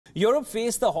Europe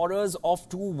faced the horrors of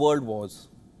 2 world wars,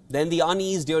 then the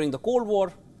unease during the Cold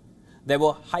War. There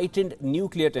were heightened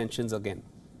nuclear tensions again.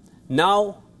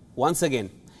 Now, once again,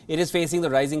 it is facing the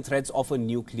rising threats of a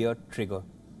nuclear trigger.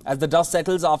 As the dust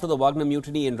settles after the Wagner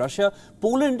Mutiny in Russia,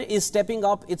 Poland is stepping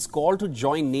up its call to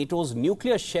join NATO's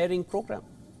nuclear sharing program.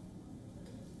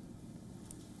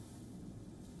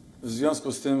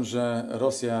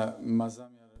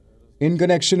 In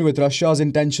connection with Russia's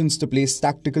intentions to place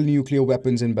tactical nuclear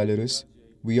weapons in Belarus,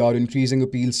 we are increasing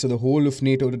appeals to the whole of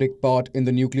NATO to take part in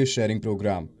the nuclear sharing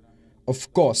program.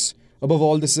 Of course, above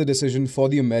all, this is a decision for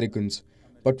the Americans,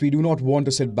 but we do not want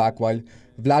to sit back while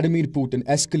Vladimir Putin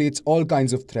escalates all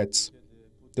kinds of threats.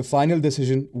 The final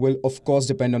decision will, of course,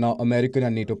 depend on our American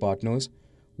and NATO partners.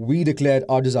 We declared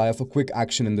our desire for quick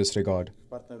action in this regard.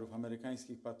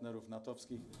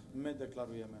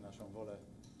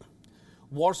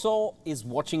 Warsaw is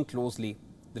watching closely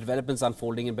the developments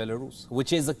unfolding in Belarus,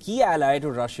 which is a key ally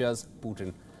to Russia's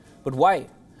Putin. But why?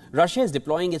 Russia is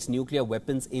deploying its nuclear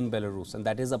weapons in Belarus, and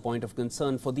that is a point of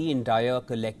concern for the entire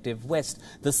collective West.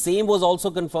 The same was also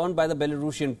confirmed by the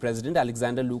Belarusian president,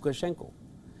 Alexander Lukashenko.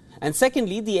 And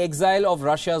secondly, the exile of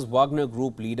Russia's Wagner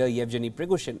Group leader, Yevgeny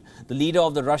Prigozhin, the leader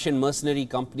of the Russian mercenary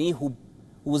company who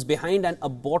was behind an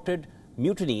aborted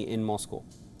mutiny in Moscow.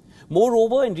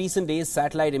 Moreover, in recent days,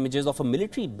 satellite images of a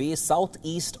military base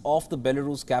southeast of the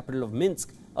Belarus capital of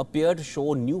Minsk appear to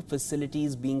show new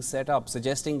facilities being set up,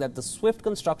 suggesting that the swift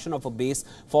construction of a base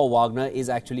for Wagner is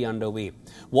actually underway.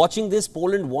 Watching this,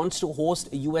 Poland wants to host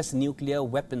US nuclear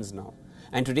weapons now.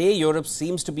 And today, Europe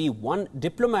seems to be one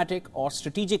diplomatic or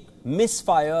strategic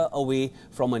misfire away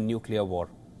from a nuclear war.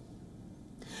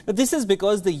 Now, this is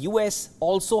because the US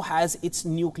also has its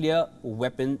nuclear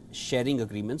weapon sharing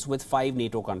agreements with 5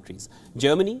 NATO countries: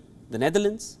 Germany, the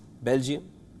Netherlands, Belgium,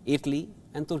 Italy,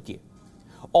 and Turkey.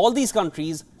 All these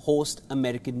countries host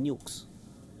American nukes.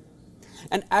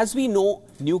 And as we know,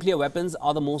 nuclear weapons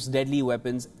are the most deadly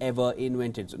weapons ever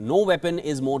invented. No weapon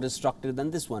is more destructive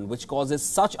than this one, which causes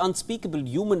such unspeakable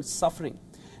human suffering,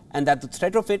 and that the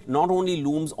threat of it not only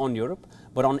looms on Europe,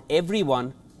 but on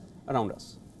everyone around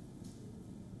us.